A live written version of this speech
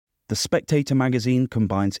The Spectator magazine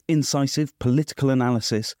combines incisive political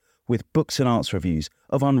analysis with books and arts reviews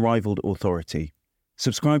of unrivaled authority.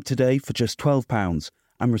 Subscribe today for just £12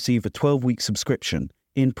 and receive a 12-week subscription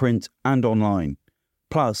in print and online,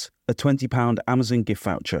 plus a £20 Amazon gift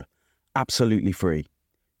voucher, absolutely free.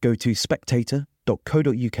 Go to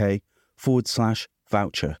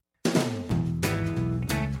spectator.co.uk/voucher.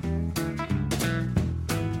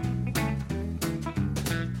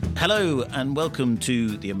 Hello and welcome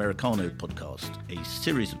to the Americano podcast, a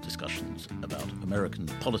series of discussions about American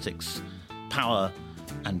politics, power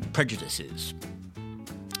and prejudices.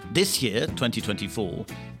 This year, 2024,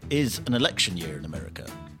 is an election year in America,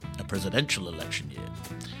 a presidential election year.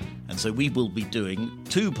 And so we will be doing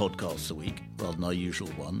 2 podcasts a week rather than our usual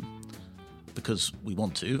one, because we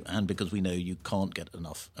want to and because we know you can't get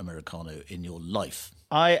enough Americano in your life.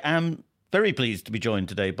 I am very pleased to be joined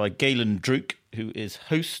today by Galen Druke, who is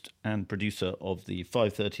host and producer of the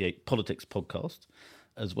 538 Politics podcast,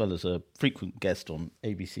 as well as a frequent guest on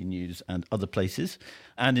ABC News and other places.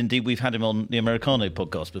 And indeed, we've had him on the Americano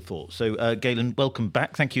podcast before. So, Galen, welcome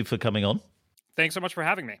back. Thank you for coming on. Thanks so much for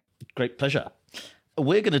having me. Great pleasure.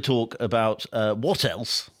 We're going to talk about, what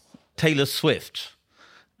else? Taylor Swift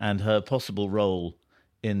and her possible role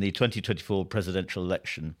in the 2024 presidential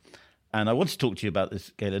election. And I want to talk to you about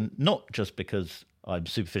this, Galen, not just because I'm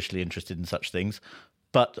superficially interested in such things,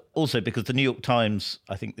 but also because the New York Times,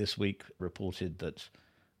 I think this week, reported that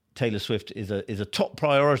Taylor Swift is a top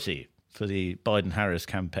priority for the Biden-Harris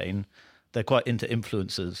campaign. They're quite into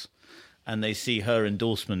influencers, and they see her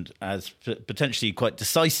endorsement as potentially quite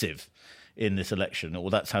decisive in this election, or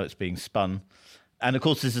that's how it's being spun. And of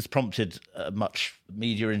course, this has prompted much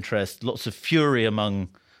media interest, lots of fury among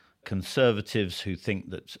conservatives who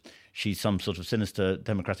think that she's some sort of sinister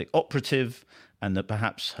Democratic operative, and that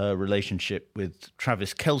perhaps her relationship with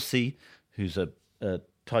Travis Kelce, who's a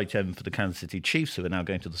tight end for the Kansas City Chiefs, who are now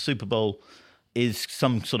going to the Super Bowl, is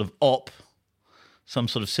some sort of some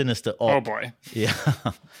sort of sinister op. Oh, boy. Yeah,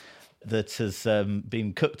 that has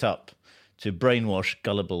been cooked up to brainwash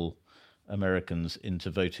gullible Americans into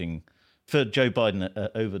voting for Joe Biden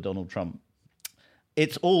over Donald Trump.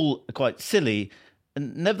 It's all quite silly.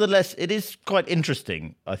 And nevertheless, it is quite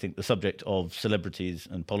interesting, I think, the subject of celebrities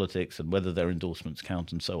and politics and whether their endorsements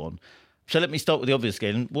count and so on. So let me start with the obvious,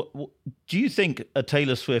 Galen. What do you think a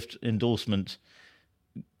Taylor Swift endorsement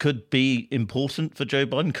could be important for Joe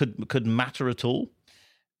Biden, could matter at all?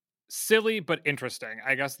 Silly, but interesting.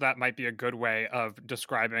 I guess that might be a good way of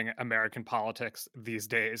describing American politics these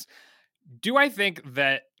days. Do I think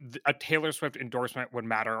that a Taylor Swift endorsement would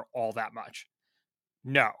matter all that much?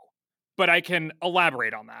 No. But I can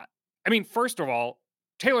elaborate on that. I mean, first of all,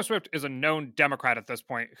 Taylor Swift is a known Democrat at this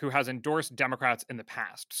point who has endorsed Democrats in the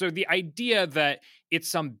past. So the idea that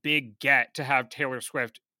it's some big get to have Taylor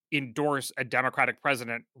Swift endorse a Democratic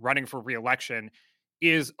president running for re-election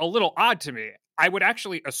is a little odd to me. I would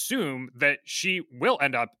actually assume that she will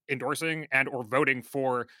end up endorsing and or voting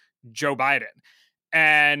for Joe Biden.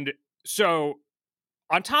 And so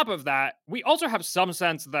on top of that, we also have some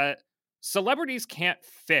sense that celebrities can't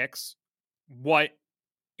fix what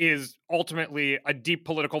is ultimately a deep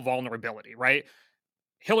political vulnerability, right?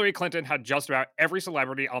 Hillary Clinton had just about every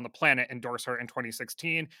celebrity on the planet endorse her in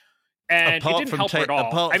 2016, and it didn't help her at all.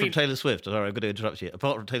 Apart from Taylor Swift, sorry, I'm going to interrupt you.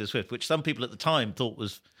 Apart from Taylor Swift, which some people at the time thought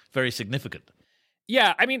was very significant.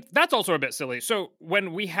 Yeah, I mean, that's also a bit silly. So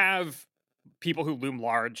when we have people who loom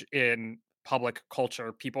large in public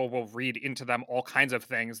culture, people will read into them all kinds of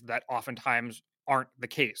things that oftentimes aren't the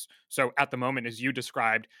case. So at the moment, as you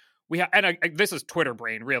described, we have, and this is Twitter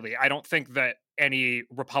brain, really. I don't think that any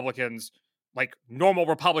Republicans, like normal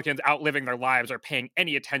Republicans outliving their lives, are paying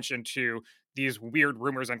any attention to these weird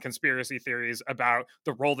rumors and conspiracy theories about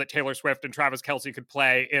the role that Taylor Swift and Travis Kelce could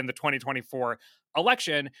play in the 2024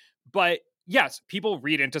 election. But yes, people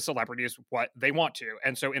read into celebrities what they want to.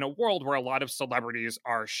 And so in a world where a lot of celebrities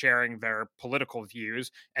are sharing their political views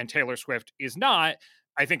and Taylor Swift is not,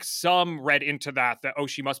 I think some read into that, oh,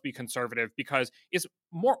 she must be conservative, because it's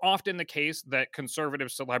more often the case that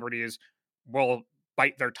conservative celebrities will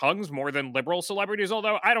bite their tongues more than liberal celebrities,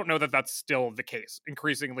 although I don't know that that's still the case.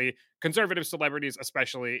 Increasingly, conservative celebrities,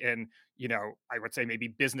 especially in, I would say maybe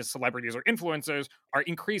business celebrities or influencers, are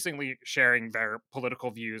increasingly sharing their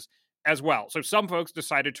political views as well. So some folks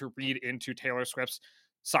decided to read into Taylor Swift's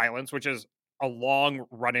silence, which is a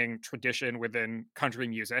long-running tradition within country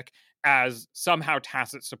music, as somehow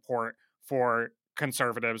tacit support for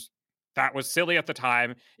conservatives That was silly at the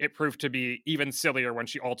time. It proved to be even sillier when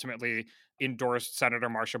she ultimately endorsed Senator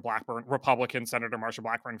Marsha Blackburn, Republican Senator Marsha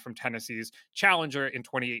Blackburn from Tennessee's challenger in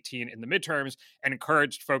 2018 in the midterms, and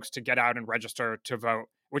encouraged folks to get out and register to vote,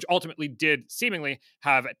 which ultimately did seemingly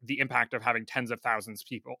have the impact of having tens of thousands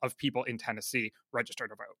of people in Tennessee register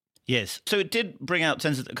to vote. Yes. So it did bring out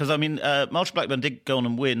tens of, because I mean, Marsha Blackburn did go on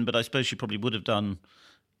and win, but I suppose she probably would have done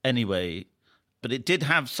anyway. But it did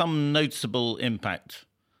have some noticeable impact.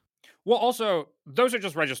 Well, also, those are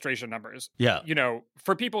just registration numbers. Yeah. You know,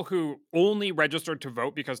 for people who only registered to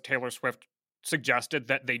vote because Taylor Swift suggested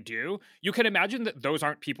that they do, you can imagine that those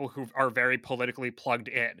aren't people who are very politically plugged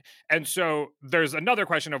in. And so there's another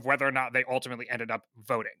question of whether or not they ultimately ended up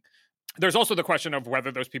voting. There's also the question of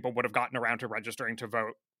whether those people would have gotten around to registering to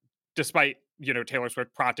vote, despite, you know, Taylor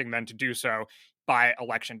Swift prompting them to do so by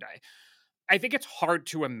Election Day. I think it's hard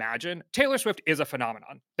to imagine. Taylor Swift is a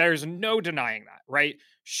phenomenon. There's no denying that, right?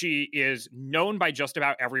 She is known by just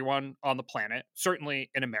about everyone on the planet, certainly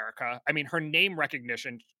in America. I mean, her name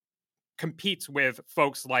recognition competes with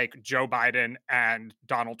folks like Joe Biden and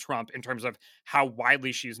Donald Trump in terms of how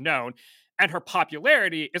widely she's known. And her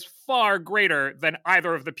popularity is far greater than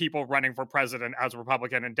either of the people running for president as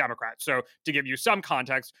Republican and Democrat. So to give you some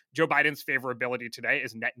context, Joe Biden's favorability today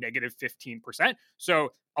is net negative 15%. So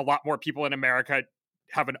a lot more people in America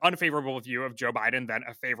have an unfavorable view of Joe Biden than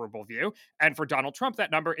a favorable view. And for Donald Trump, that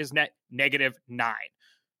number is net negative 9.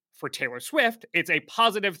 For Taylor Swift, it's a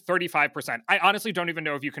positive 35%. I honestly don't even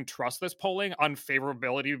know if you can trust this polling on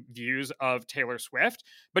favorability views of Taylor Swift,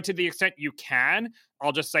 but to the extent you can,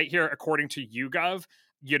 I'll just cite here, according to YouGov,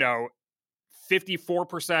 you know,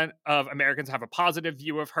 54% of Americans have a positive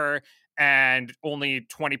view of her, and only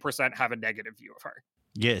 20% have a negative view of her.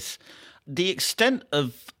 Yes. The extent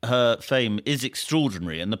of her fame is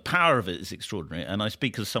extraordinary, and the power of it is extraordinary. And I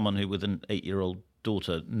speak as someone who, with an 8-year-old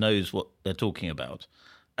daughter, knows what they're talking about.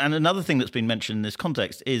 And another thing that's been mentioned in this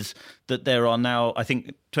context is that there are now, I think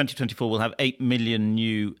 2024 will have 8 million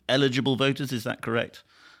new eligible voters, is that correct,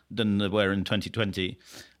 than there were in 2020.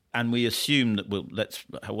 And we assume that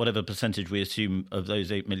whatever percentage we assume of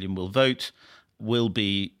those 8 million will vote will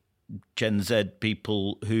be Gen Z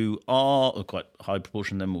people who are, a quite high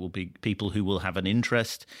proportion of them will be people who will have an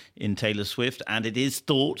interest in Taylor Swift. And it is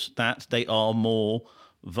thought that they are more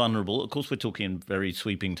vulnerable. Of course, we're talking in very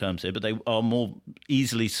sweeping terms here, but they are more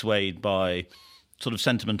easily swayed by sort of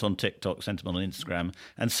sentiment on TikTok, sentiment on Instagram.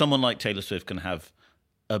 And someone like Taylor Swift can have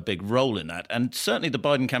a big role in that. And certainly the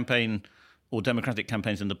Biden campaign or Democratic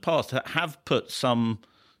campaigns in the past have put some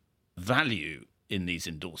value in these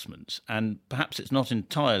endorsements. And perhaps it's not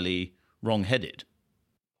entirely wrong-headed.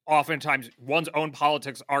 Oftentimes, one's own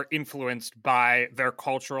politics are influenced by their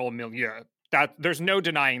cultural milieu. That there's no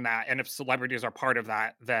denying that. And if celebrities are part of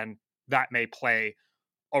that, then that may play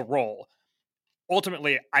a role.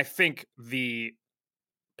 Ultimately, I think the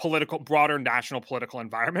broader national political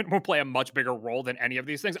environment will play a much bigger role than any of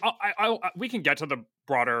these things. We can get to the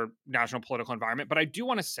broader national political environment, but I do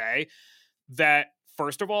want to say that,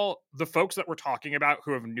 first of all, the folks that we're talking about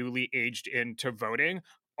who have newly aged into voting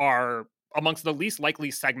are amongst the least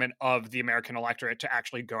likely segment of the American electorate to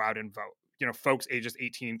actually go out and vote. You know, folks ages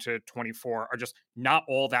 18 to 24 are just not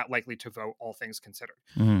all that likely to vote, all things considered.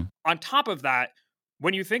 Mm-hmm. On top of that,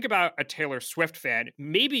 when you think about a Taylor Swift fan,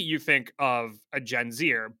 maybe you think of a Gen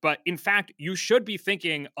Zer, but in fact, you should be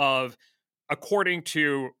thinking of, according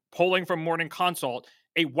to polling from Morning Consult,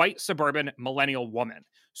 a white suburban millennial woman.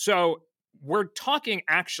 So we're talking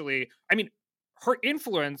actually, I mean, her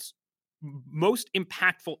influence, most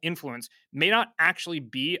impactful influence, may not actually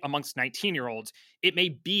be amongst 19-year-olds. It may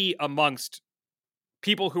be amongst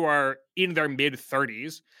people who are in their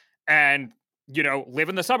mid-30s and, you know, live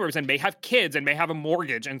in the suburbs and may have kids and may have a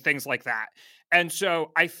mortgage and things like that. And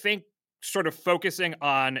so I think sort of focusing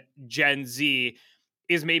on Gen Z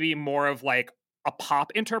is maybe more of like a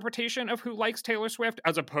pop interpretation of who likes Taylor Swift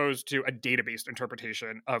as opposed to a data-based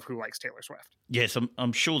interpretation of who likes Taylor Swift. Yes,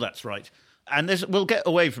 I'm sure that's right. And we'll get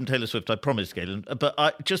away from Taylor Swift, I promise, Galen.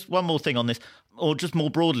 But just one more thing on this, or just more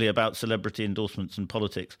broadly about celebrity endorsements and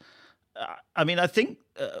politics. I mean, I think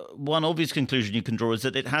one obvious conclusion you can draw is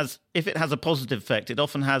that if it has a positive effect, it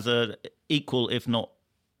often has a equal, if not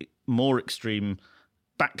more extreme,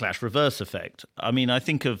 backlash, reverse effect. I mean, I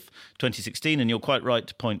think of 2016, and you're quite right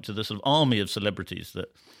to point to the sort of army of celebrities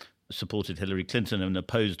that supported Hillary Clinton and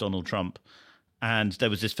opposed Donald Trump. And there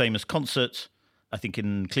was this famous concert, I think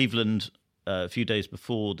in Cleveland, a few days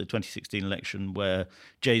before the 2016 election, where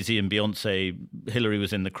Jay-Z and Beyonce, Hillary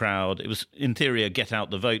was in the crowd. It was, in theory, a get out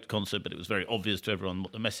the vote concert, but it was very obvious to everyone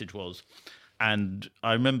what the message was. And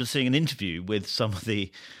I remember seeing an interview with some of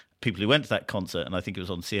the people who went to that concert, and I think it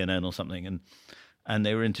was on CNN or something, and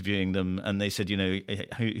they were interviewing them, and they said, who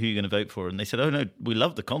are you going to vote for? And they said, oh no, we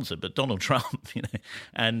love the concert, but Donald Trump,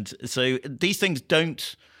 And so these things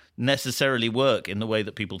don't necessarily work in the way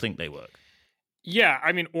that people think they work. Yeah,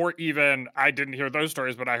 I mean, or even, I didn't hear those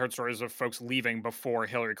stories, but I heard stories of folks leaving before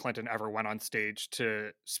Hillary Clinton ever went on stage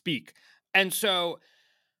to speak. And so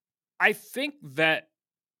I think that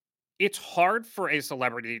it's hard for a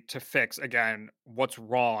celebrity to fix, again, what's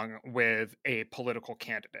wrong with a political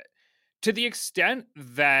candidate. To the extent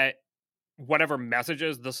that whatever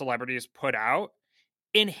messages the celebrities put out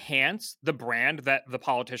enhance the brand that the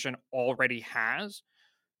politician already has,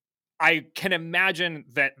 I can imagine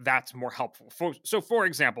that that's more helpful. For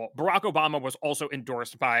example, Barack Obama was also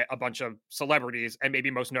endorsed by a bunch of celebrities, and maybe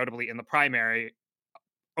most notably in the primary,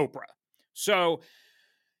 Oprah. So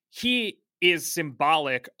he is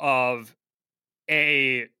symbolic of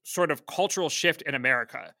a sort of cultural shift in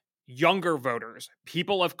America. Younger voters,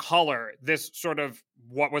 people of color, this sort of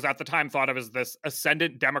what was at the time thought of as this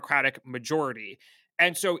ascendant Democratic majority.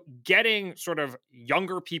 And so getting sort of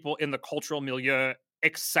younger people in the cultural milieu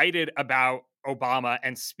excited about Obama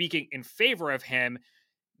and speaking in favor of him,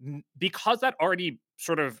 because that already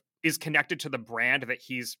sort of is connected to the brand that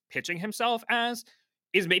he's pitching himself as,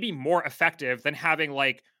 is maybe more effective than having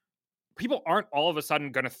like, people aren't all of a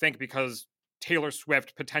sudden going to think because Taylor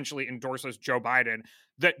Swift potentially endorses Joe Biden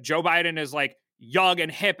that Joe Biden is like young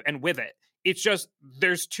and hip and with it. It's just,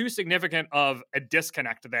 there's too significant of a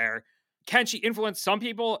disconnect there. Can she influence some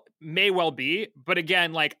people? May well be. But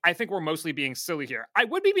again, like, I think we're mostly being silly here. I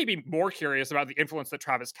would be maybe more curious about the influence that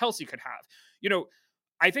Travis Kelce could have.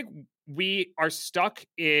 I think we are stuck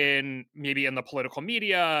in maybe in the political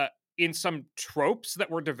media in some tropes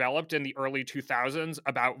that were developed in the early 2000s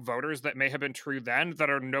about voters that may have been true then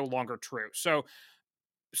that are no longer true. So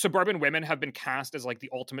suburban women have been cast as like the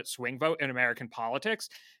ultimate swing vote in American politics.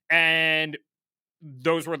 And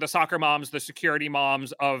those were the soccer moms, the security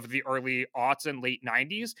moms of the early aughts and late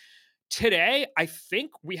 90s. Today, I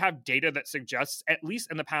think we have data that suggests, at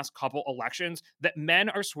least in the past couple elections, that men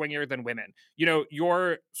are swingier than women.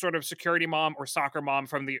 Your sort of security mom or soccer mom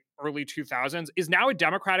from the early 2000s is now a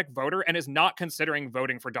Democratic voter and is not considering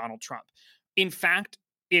voting for Donald Trump. In fact,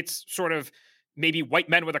 it's sort of maybe white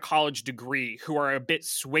men with a college degree who are a bit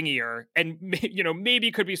swingier and,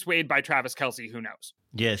 maybe could be swayed by Travis Kelce. Who knows?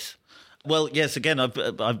 Yes. Well, yes, again,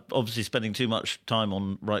 I'm obviously spending too much time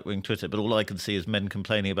on right-wing Twitter, but all I can see is men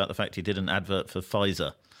complaining about the fact he did an advert for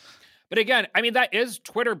Pfizer. But again, I mean, that is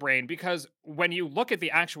Twitter brain, because when you look at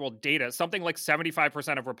the actual data, something like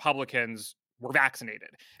 75% of Republicans were vaccinated.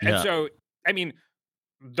 And so, I mean,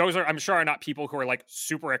 those are, I'm sure, are not people who are like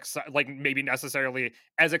super excited, like maybe necessarily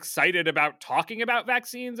as excited about talking about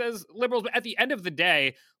vaccines as liberals. But at the end of the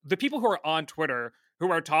day, the people who are on Twitter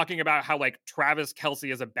who are talking about how like Travis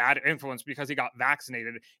Kelce is a bad influence because he got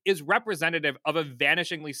vaccinated is representative of a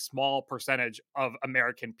vanishingly small percentage of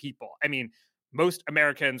American people. I mean, most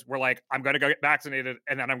Americans were like, I'm going to go get vaccinated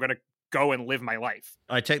and then I'm going to go and live my life.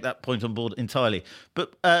 I take that point on board entirely.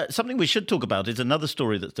 But something we should talk about is another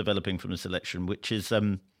story that's developing from this election, which is,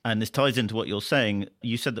 and this ties into what you're saying.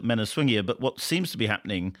 You said that men are swingier, but what seems to be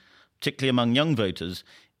happening, particularly among young voters,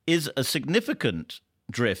 is a significant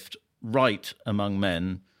drift right among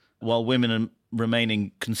men, while women are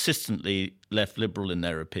remaining consistently left liberal in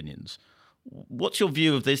their opinions. What's your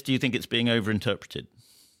view of this? Do you think it's being overinterpreted?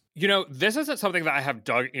 This isn't something that I have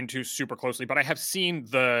dug into super closely, but I have seen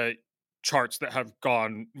the charts that have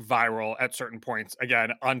gone viral at certain points,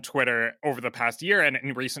 again, on Twitter over the past year and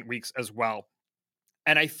in recent weeks as well.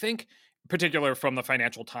 And I think, particular from the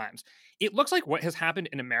Financial Times, it looks like what has happened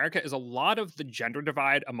in America is a lot of the gender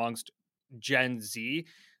divide amongst Gen Z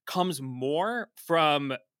comes more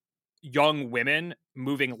from young women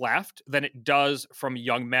moving left than it does from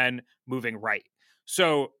young men moving right.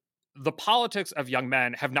 So the politics of young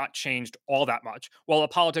men have not changed all that much, while the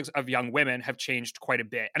politics of young women have changed quite a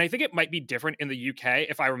bit. And I think it might be different in the UK.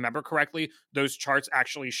 If I remember correctly, those charts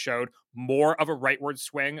actually showed more of a rightward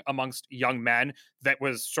swing amongst young men that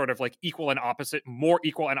was sort of like more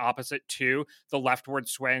equal and opposite to the leftward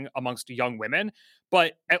swing amongst young women.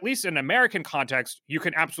 But at least in American context, you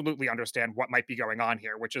can absolutely understand what might be going on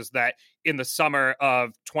here, which is that in the summer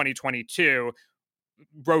of 2022,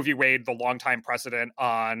 Roe v. Wade, the longtime precedent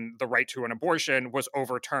on the right to an abortion, was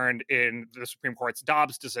overturned in the Supreme Court's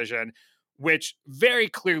Dobbs decision, which very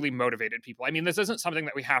clearly motivated people. I mean, this isn't something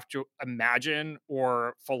that we have to imagine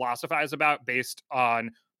or philosophize about based on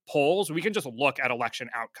polls. We can just look at election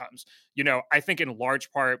outcomes. I think in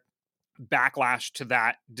large part, backlash to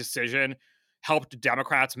that decision helped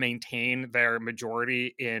Democrats maintain their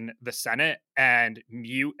majority in the Senate and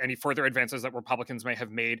mute any further advances that Republicans may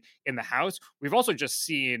have made in the House. We've also just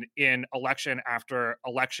seen in election after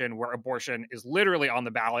election where abortion is literally on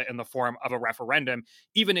the ballot in the form of a referendum.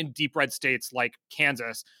 Even in deep red states like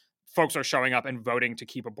Kansas, folks are showing up and voting to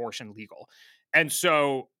keep abortion legal. And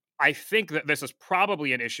so I think that this is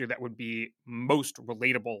probably an issue that would be most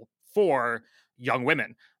relatable for young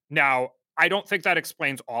women. Now, I don't think that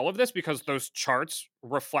explains all of this because those charts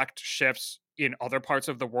reflect shifts in other parts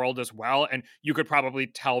of the world as well. And you could probably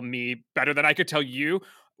tell me better than I could tell you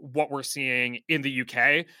what we're seeing in the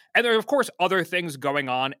UK. And there are, of course, other things going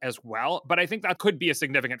on as well. But I think that could be a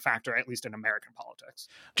significant factor, at least in American politics.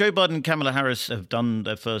 Joe Biden and Kamala Harris have done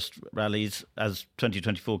their first rallies as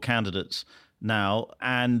 2024 candidates now,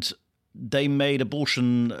 and they made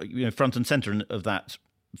abortion, front and center of that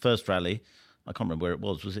first rally. I can't remember where it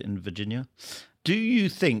was. Was it in Virginia? Do you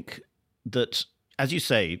think that, as you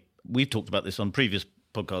say, we've talked about this on previous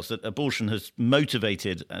podcasts, that abortion has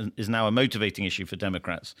motivated and is now a motivating issue for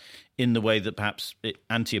Democrats in the way that perhaps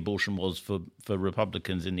anti-abortion was for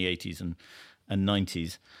Republicans in the 80s and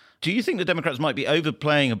 90s? Do you think the Democrats might be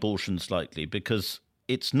overplaying abortion slightly because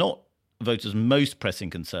it's not voters' most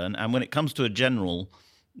pressing concern, and when it comes to a general,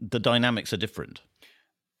 the dynamics are different?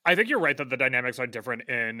 I think you're right that the dynamics are different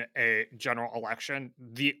in a general election.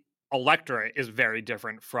 The electorate is very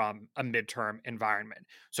different from a midterm environment.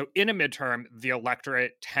 So in a midterm, the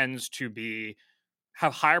electorate tends to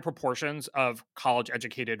have higher proportions of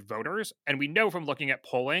college-educated voters. And we know from looking at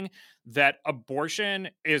polling that abortion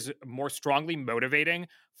is more strongly motivating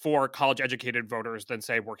for college-educated voters than,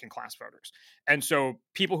 say, working-class voters. And so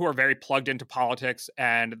people who are very plugged into politics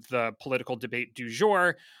and the political debate du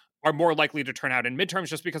jour are more likely to turn out in midterms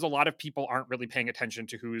just because a lot of people aren't really paying attention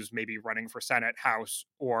to who's maybe running for Senate, House,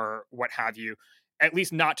 or what have you, at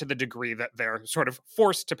least not to the degree that they're sort of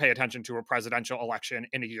forced to pay attention to a presidential election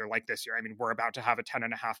in a year like this year. I mean, we're about to have a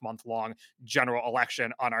 10.5-month-long general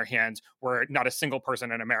election on our hands where not a single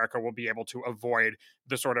person in America will be able to avoid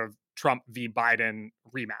the sort of Trump v. Biden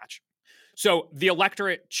rematch. So the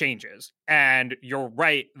electorate changes. And you're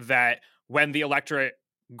right that when the electorate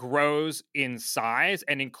grows in size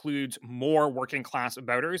and includes more working class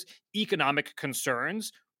voters, economic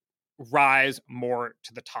concerns rise more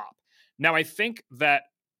to the top. Now, I think that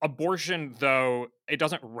abortion, though it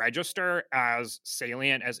doesn't register as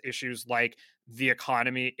salient as issues like the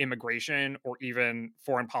economy, immigration, or even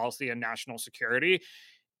foreign policy and national security,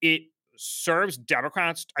 it serves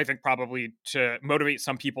Democrats, I think, probably to motivate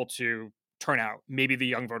some people to turn out, maybe the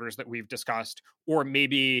young voters that we've discussed, or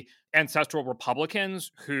maybe ancestral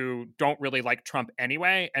Republicans who don't really like Trump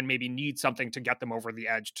anyway, and maybe need something to get them over the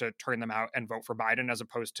edge to turn them out and vote for Biden as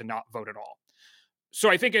opposed to not vote at all. So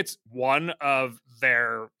I think it's one of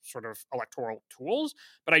their sort of electoral tools,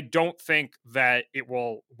 but I don't think that it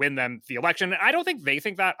will win them the election. And I don't think they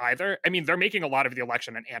think that either. I mean, they're making a lot of the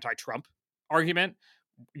election an anti-Trump argument.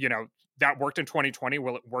 That worked in 2020.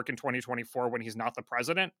 Will it work in 2024 when he's not the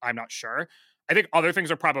president? I'm not sure. I think other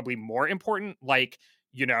things are probably more important, like,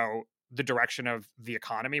 the direction of the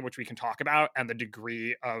economy, which we can talk about, and the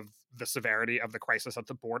degree of the severity of the crisis at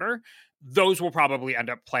the border. Those will probably end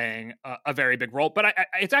up playing a very big role. But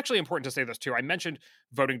it's actually important to say this too. I mentioned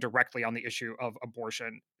voting directly on the issue of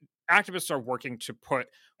abortion. Activists are working to put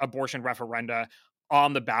abortion referenda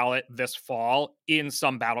on the ballot this fall in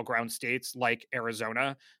some battleground states like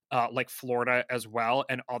Arizona, like Florida as well,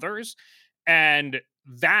 and others. And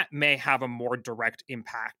that may have a more direct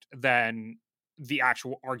impact than the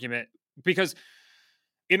actual argument, because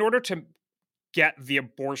in order to get the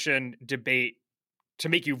abortion debate to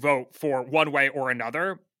make you vote for one way or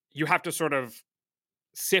another, you have to sort of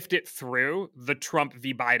sift it through the Trump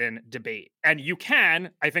v. Biden debate. And you can,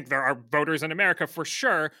 I think there are voters in America for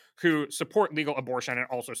sure who support legal abortion and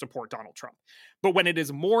also support Donald Trump. But when it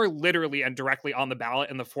is more literally and directly on the ballot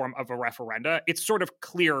in the form of a referenda, it's sort of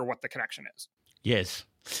clear what the connection is. Yes.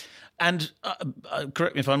 And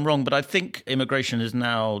correct me if I'm wrong, but I think immigration is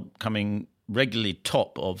now coming regularly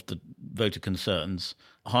top of the voter concerns,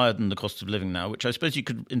 higher than the cost of living now, which I suppose you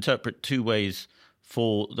could interpret two ways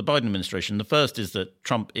for the Biden administration. The first is that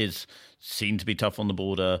Trump is seen to be tough on the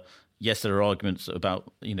border. Yes, there are arguments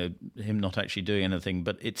about him not actually doing anything,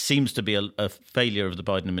 but it seems to be a failure of the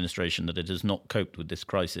Biden administration that it has not coped with this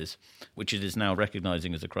crisis, which it is now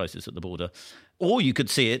recognizing as a crisis at the border. Or you could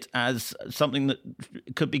see it as something that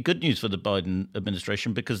could be good news for the Biden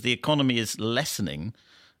administration because the economy is lessening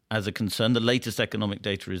as a concern. The latest economic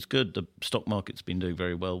data is good. The stock market's been doing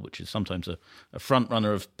very well, which is sometimes a front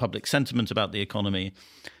runner of public sentiment about the economy.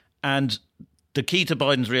 And the key to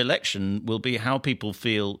Biden's re-election will be how people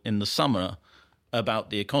feel in the summer about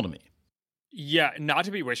the economy. Yeah, not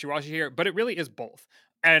to be wishy-washy here, but it really is both.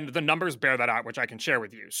 And the numbers bear that out, which I can share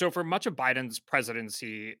with you. So for much of Biden's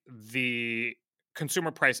presidency, the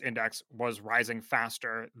consumer price index was rising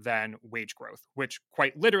faster than wage growth, which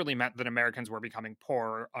quite literally meant that Americans were becoming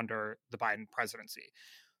poorer under the Biden presidency.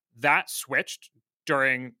 That switched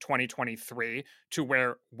during 2023 to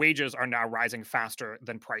where wages are now rising faster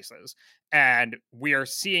than prices. And we are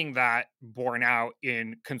seeing that borne out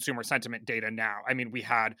in consumer sentiment data now. I mean, we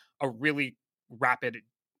had a really rapid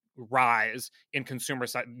rise in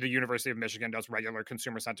the University of Michigan does regular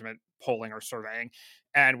consumer sentiment polling or surveying,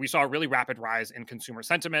 and we saw a really rapid rise in consumer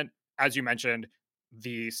sentiment. As you mentioned,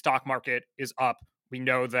 the stock market is up. We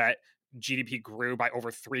know that GDP grew by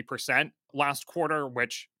over 3% last quarter,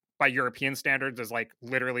 which by European standards is like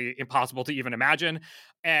literally impossible to even imagine.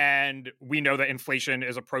 And we know that inflation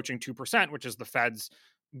is approaching 2%, which is the Fed's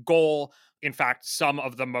goal. In fact, some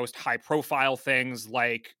of the most high profile things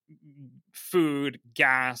like food,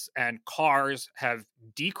 gas, and cars have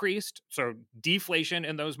decreased. So deflation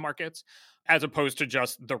in those markets, as opposed to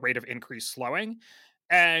just the rate of increase slowing.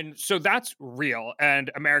 And so that's real.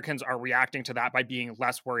 And Americans are reacting to that by being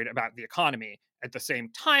less worried about the economy. At the same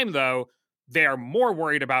time, though, they are more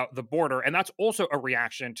worried about the border. And that's also a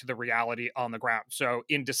reaction to the reality on the ground. So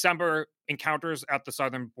in December, encounters at the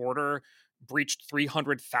southern border breached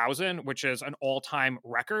 300,000, which is an all-time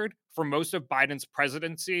record. For most of Biden's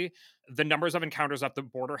presidency, the numbers of encounters at the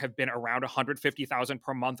border have been around 150,000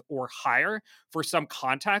 per month or higher. For some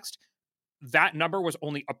context, that number was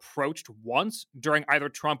only approached once during either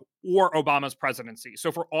Trump or Obama's presidency.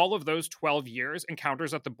 So for all of those 12 years,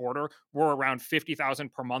 encounters at the border were around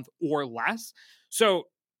 50,000 per month or less. So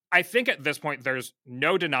I think at this point, there's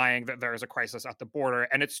no denying that there is a crisis at the border,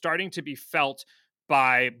 and it's starting to be felt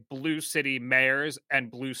by blue city mayors and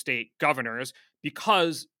blue state governors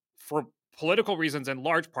because, for political reasons in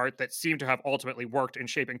large part that seem to have ultimately worked in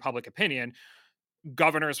shaping public opinion,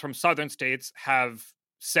 governors from southern states have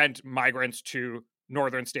sent migrants to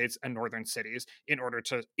northern states and northern cities in order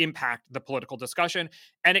to impact the political discussion.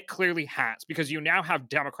 And it clearly has, because you now have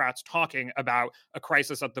Democrats talking about a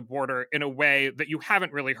crisis at the border in a way that you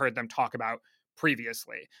haven't really heard them talk about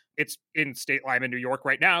previously. It's in state line in New York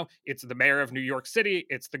right now. It's the mayor of New York City.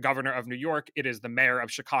 It's the governor of New York. It is the mayor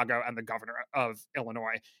of Chicago and the governor of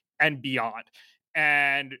Illinois and beyond.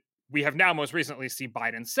 And we have now most recently seen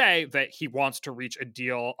Biden say that he wants to reach a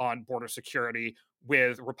deal on border security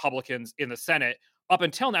with Republicans in the Senate. Up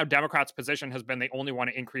until now, Democrats' position has been they only want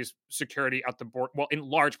to increase security at the border. Well, in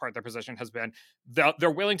large part, their position has been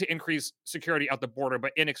they're willing to increase security at the border,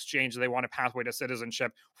 but in exchange, they want a pathway to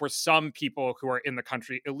citizenship for some people who are in the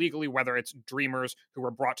country illegally, whether it's dreamers who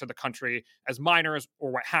were brought to the country as minors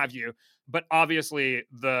or what have you. But obviously,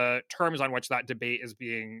 the terms on which that debate is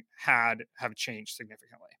being had have changed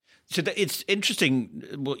significantly. So it's interesting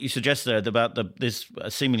what you suggest there about this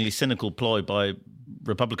seemingly cynical ploy by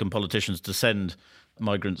Republican politicians to send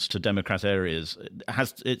migrants to Democrat areas.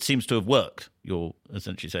 It seems to have worked, you're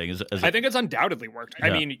essentially saying. I think it's undoubtedly worked. Yeah. I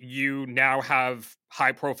mean, you now have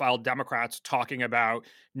high-profile Democrats talking about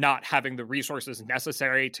not having the resources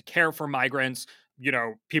necessary to care for migrants. You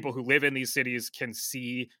know, people who live in these cities can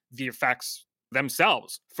see the effects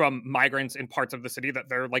themselves from migrants in parts of the city that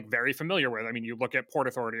they're like very familiar with. I mean, you look at Port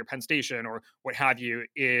Authority or Penn Station or what have you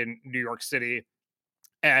in New York City,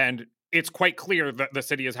 and it's quite clear that the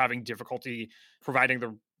city is having difficulty providing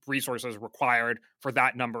the resources required for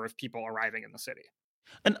that number of people arriving in the city.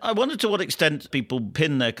 And I wonder to what extent people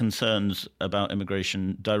pin their concerns about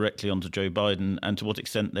immigration directly onto Joe Biden and to what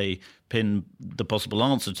extent they pin the possible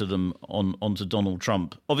answer to them onto Donald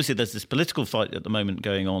Trump. Obviously, there's this political fight at the moment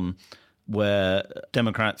going on where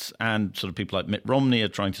Democrats and sort of people like Mitt Romney are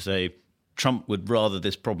trying to say Trump would rather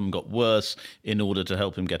this problem got worse in order to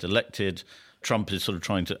help him get elected. Trump is sort of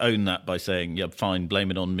trying to own that by saying, yeah, fine,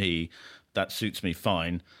 blame it on me. That suits me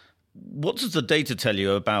fine. What does the data tell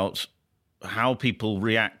you about how people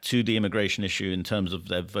react to the immigration issue in terms of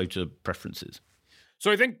their voter preferences?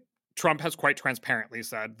 So I think Trump has quite transparently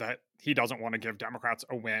said that he doesn't want to give Democrats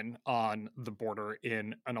a win on the border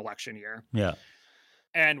in an election year. Yeah.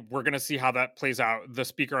 And we're going to see how that plays out. The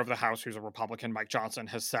Speaker of the House, who's a Republican, Mike Johnson,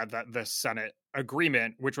 has said that this Senate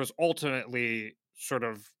agreement, which was ultimately sort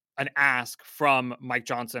of an ask from Mike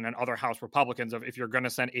Johnson and other House Republicans of if you're going to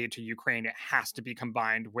send aid to Ukraine, it has to be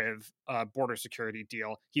combined with a border security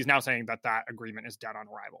deal. He's now saying that that agreement is dead on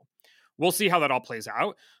arrival. We'll see how that all plays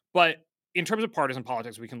out. But in terms of partisan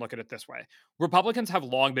politics, we can look at it this way. Republicans have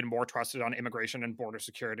long been more trusted on immigration and border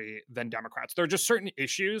security than Democrats. There are just certain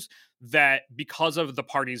issues that, because of the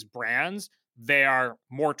party's brands, they are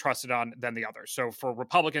more trusted on than the others. So for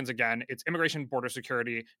Republicans, again, it's immigration, border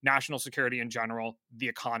security, national security in general, the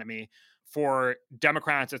economy. For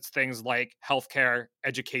Democrats, it's things like healthcare,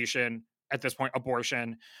 education, at this point,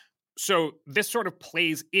 abortion. So this sort of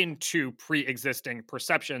plays into pre-existing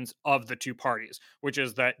perceptions of the two parties, which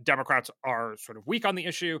is that Democrats are sort of weak on the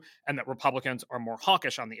issue and that Republicans are more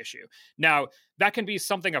hawkish on the issue. Now, that can be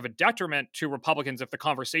something of a detriment to Republicans if the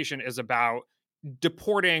conversation is about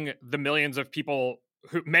deporting the millions of people,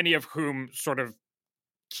 many of whom sort of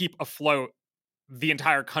keep afloat the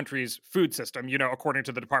entire country's food system. According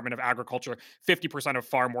to the Department of Agriculture, 50% of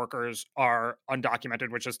farm workers are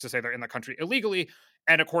undocumented, which is to say they're in the country illegally.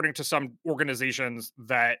 And according to some organizations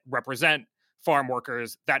that represent farm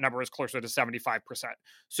workers, that number is closer to 75%.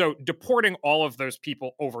 So deporting all of those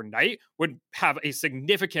people overnight would have a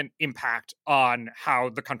significant impact on how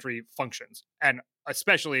the country functions. And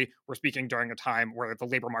especially, we're speaking during a time where the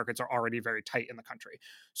labor markets are already very tight in the country.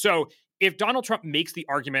 So if Donald Trump makes the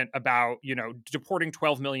argument about, deporting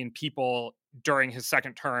 12 million people during his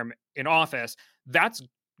second term in office, that's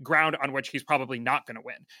ground on which he's probably not going to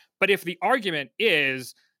win. But if the argument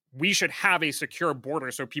is we should have a secure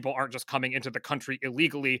border so people aren't just coming into the country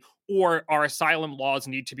illegally, or our asylum laws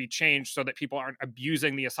need to be changed so that people aren't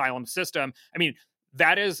abusing the asylum system, I mean,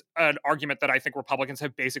 that is an argument that I think Republicans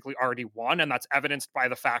have basically already won, and that's evidenced by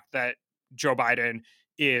the fact that Joe Biden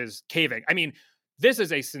is caving. I mean, this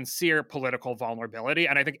is a sincere political vulnerability,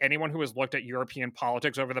 and I think anyone who has looked at European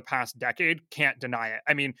politics over the past decade can't deny it.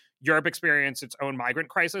 I mean, Europe experienced its own migrant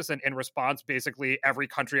crisis, and in response, basically every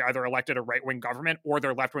country either elected a right-wing government or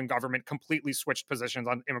their left-wing government completely switched positions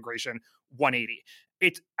on immigration 180.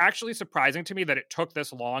 It's actually surprising to me that it took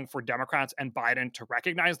this long for Democrats and Biden to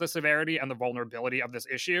recognize the severity and the vulnerability of this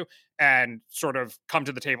issue and sort of come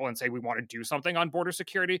to the table and say, we want to do something on border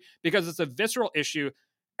security, because it's a visceral issue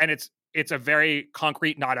and it's a very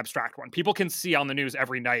concrete, not abstract one. People can see on the news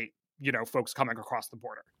every night, folks coming across the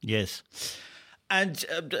border. Yes. And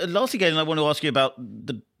lastly, Galen, I want to ask you about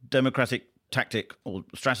the Democratic tactic or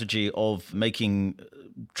strategy of making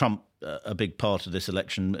Trump a big part of this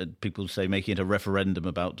election. People say making it a referendum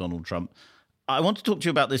about Donald Trump. I want to talk to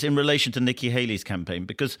you about this in relation to Nikki Haley's campaign,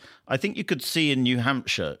 because I think you could see in New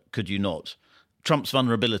Hampshire, could you not, Trump's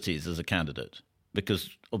vulnerabilities as a candidate. Because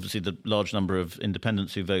obviously the large number of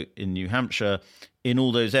independents who vote in New Hampshire, in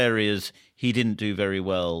all those areas, he didn't do very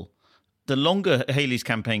well. The longer Haley's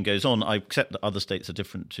campaign goes on, I accept that other states are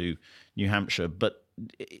different to New Hampshire, but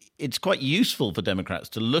it's quite useful for Democrats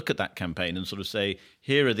to look at that campaign and sort of say,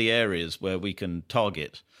 here are the areas where we can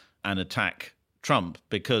target and attack Trump,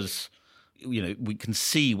 because we can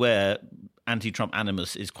see where anti-Trump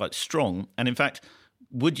animus is quite strong. And in fact,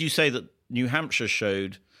 would you say that New Hampshire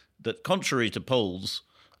showed that, contrary to polls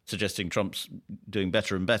suggesting Trump's doing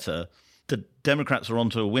better and better, the Democrats are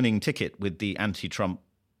onto a winning ticket with the anti-Trump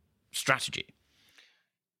strategy?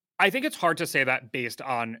 I think it's hard to say that based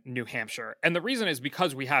on New Hampshire. And the reason is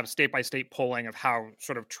because we have state-by-state polling of how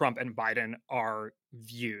sort of Trump and Biden are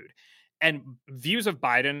viewed. And views of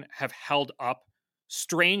Biden have held up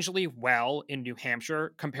strangely well in New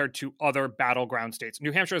Hampshire compared to other battleground states.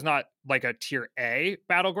 New Hampshire is not like a tier A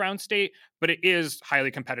battleground state, but it is highly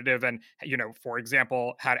competitive. And, for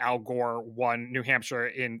example, had Al Gore won New Hampshire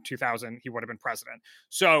in 2000, he would have been president.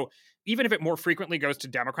 So even if it more frequently goes to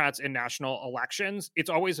Democrats in national elections, it's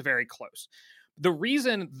always very close. The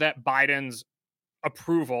reason that Biden's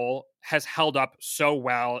approval has held up so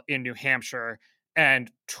well in New Hampshire and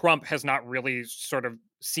Trump has not really sort of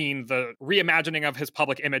seen the reimagining of his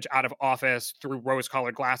public image out of office through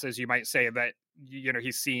rose-colored glasses, you might say, that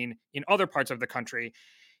he's seen in other parts of the country,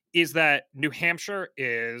 is that New Hampshire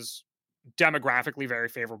is demographically very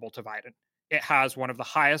favorable to Biden. It has one of the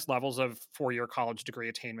highest levels of four-year college degree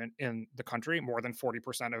attainment in the country. More than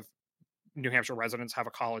 40% of New Hampshire residents have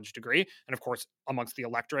a college degree. And of course, amongst the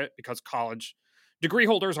electorate, because college degree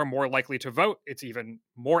holders are more likely to vote, it's even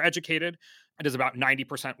more educated. It is about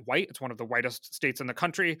 90% white. It's one of the whitest states in the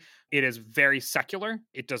country. It is very secular.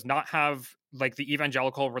 It does not have like the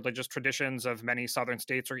evangelical religious traditions of many southern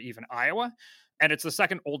states or even Iowa. And it's the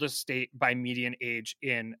second oldest state by median age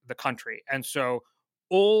in the country. And so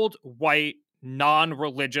old, white,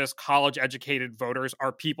 non-religious, college-educated voters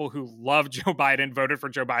are people who love Joe Biden, voted for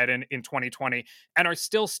Joe Biden in 2020, and are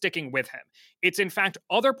still sticking with him. It's, in fact,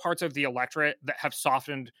 other parts of the electorate that have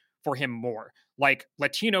softened for him more, like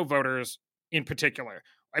Latino voters in particular.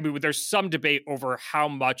 I mean, there's some debate over how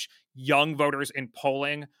much young voters in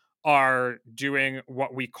polling are doing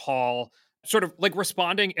what we call sort of like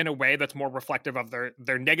responding in a way that's more reflective of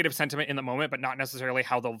their negative sentiment in the moment, but not necessarily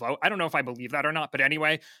how they'll vote. I don't know if I believe that or not, but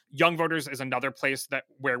anyway, young voters is another place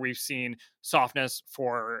where we've seen softness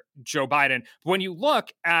for Joe Biden. When you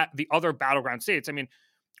look at the other battleground states, I mean,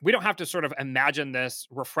 we don't have to sort of imagine this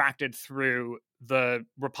refracted through the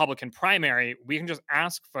Republican primary. We can just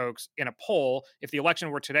ask folks in a poll, if the election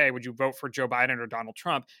were today, would you vote for Joe Biden or Donald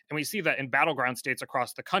Trump? And we see that in battleground states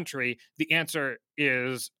across the country, the answer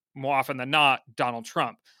is more often than not Donald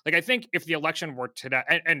Trump. Like, I think if the election were today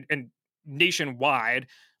and nationwide,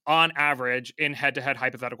 on average, in head-to-head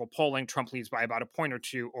hypothetical polling, Trump leads by about a point or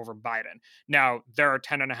two over Biden. Now, there are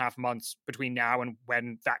 10 and a half months between now and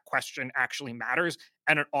when that question actually matters,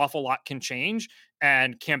 and an awful lot can change,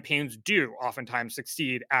 and campaigns do oftentimes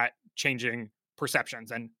succeed at changing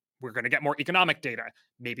perceptions, and we're going to get more economic data.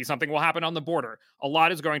 Maybe something will happen on the border. A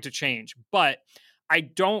lot is going to change, but I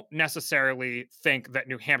don't necessarily think that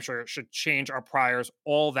New Hampshire should change our priors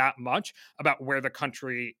all that much about where the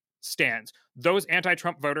country stands. Those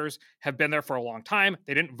anti-Trump voters have been there for a long time.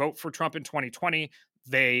 They didn't vote for Trump in 2020.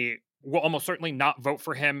 They will almost certainly not vote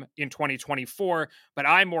for him in 2024. But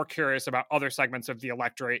I'm more curious about other segments of the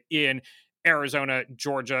electorate in Arizona,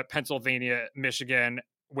 Georgia, Pennsylvania, Michigan,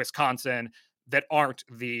 Wisconsin that aren't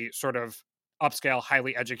the sort of upscale,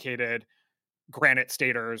 highly educated Granite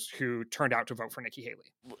Staters who turned out to vote for Nikki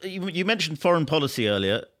Haley. You mentioned foreign policy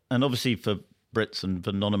earlier, and obviously for Brits and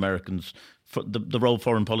for non-Americans, the role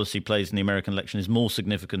foreign policy plays in the American election is more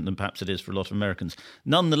significant than perhaps it is for a lot of Americans.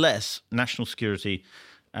 Nonetheless, national security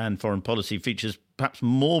and foreign policy features perhaps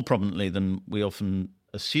more prominently than we often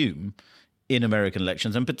assume in American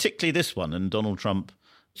elections, and particularly this one. And Donald Trump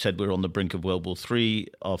said we're on the brink of World War III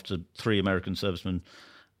after 3 American servicemen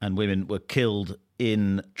and women were killed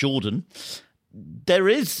in Jordan. There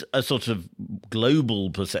is a sort of global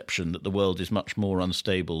perception that the world is much more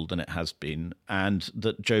unstable than it has been, and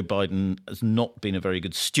that Joe Biden has not been a very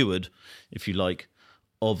good steward, if you like,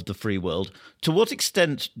 of the free world. To what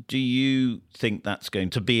extent do you think that's going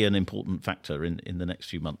to be an important factor in the next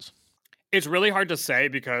few months? It's really hard to say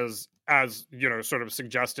because, as you know, sort of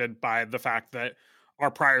suggested by the fact that our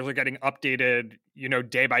priors are getting updated,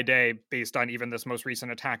 day by day based on even this most recent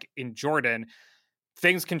attack in Jordan,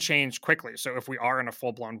 things can change quickly. So if we are in a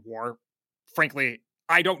full-blown war, frankly,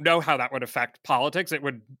 I don't know how that would affect politics. It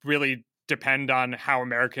would really depend on how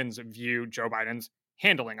Americans view Joe Biden's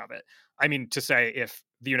handling of it. I mean, to say if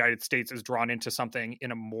the United States is drawn into something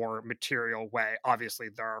in a more material way, obviously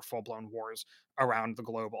there are full-blown wars around the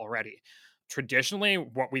globe already. Traditionally,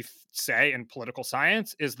 what we say in political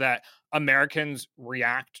science is that Americans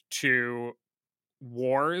react to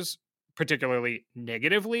wars particularly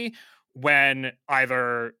negatively when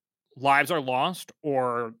either lives are lost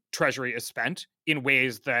or treasury is spent in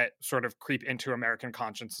ways that sort of creep into American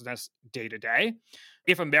consciousness day to day.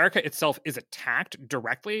 If America itself is attacked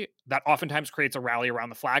directly, that oftentimes creates a rally around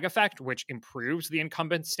the flag effect, which improves the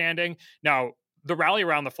incumbent standing. Now, the rally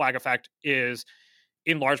around the flag effect is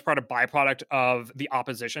in large part a byproduct of the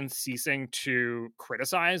opposition ceasing to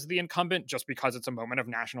criticize the incumbent just because it's a moment of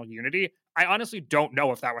national unity. I honestly don't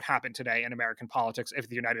know if that would happen today in American politics if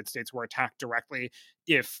the United States were attacked directly,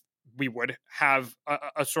 if we would have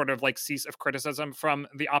a sort of like cease of criticism from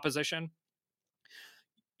the opposition.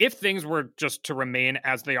 If things were just to remain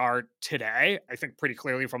as they are today, I think pretty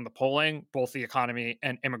clearly from the polling, both the economy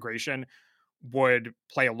and immigration would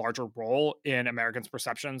play a larger role in Americans'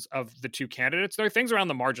 perceptions of the two candidates. There are things around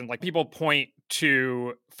the margin, like people point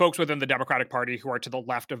to folks within the Democratic Party who are to the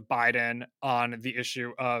left of Biden on the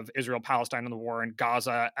issue of Israel, Palestine, and the war in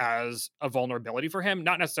Gaza as a vulnerability for him.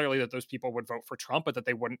 Not necessarily that those people would vote for Trump, but that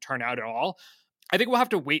they wouldn't turn out at all. I think we'll have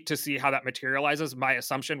to wait to see how that materializes. My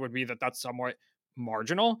assumption would be that that's somewhat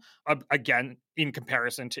marginal, again, in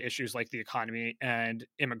comparison to issues like the economy and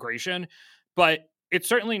immigration. But it's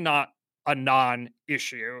certainly not a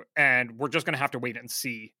non-issue, and we're just going to have to wait and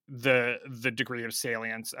see the degree of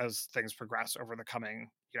salience as things progress over the coming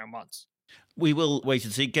months. We will wait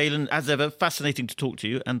and see. Galen, as ever, fascinating to talk to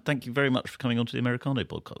you, and thank you very much for coming on to the Americano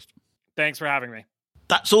podcast. Thanks for having me.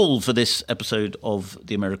 That's all for this episode of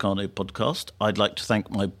the Americano podcast. I'd like to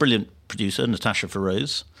thank my brilliant producer, Natasha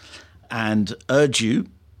Feroz, and urge you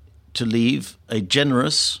to leave a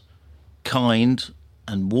generous, kind,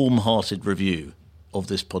 and warm-hearted review of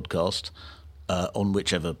this podcast on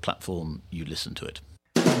whichever platform you listen to it.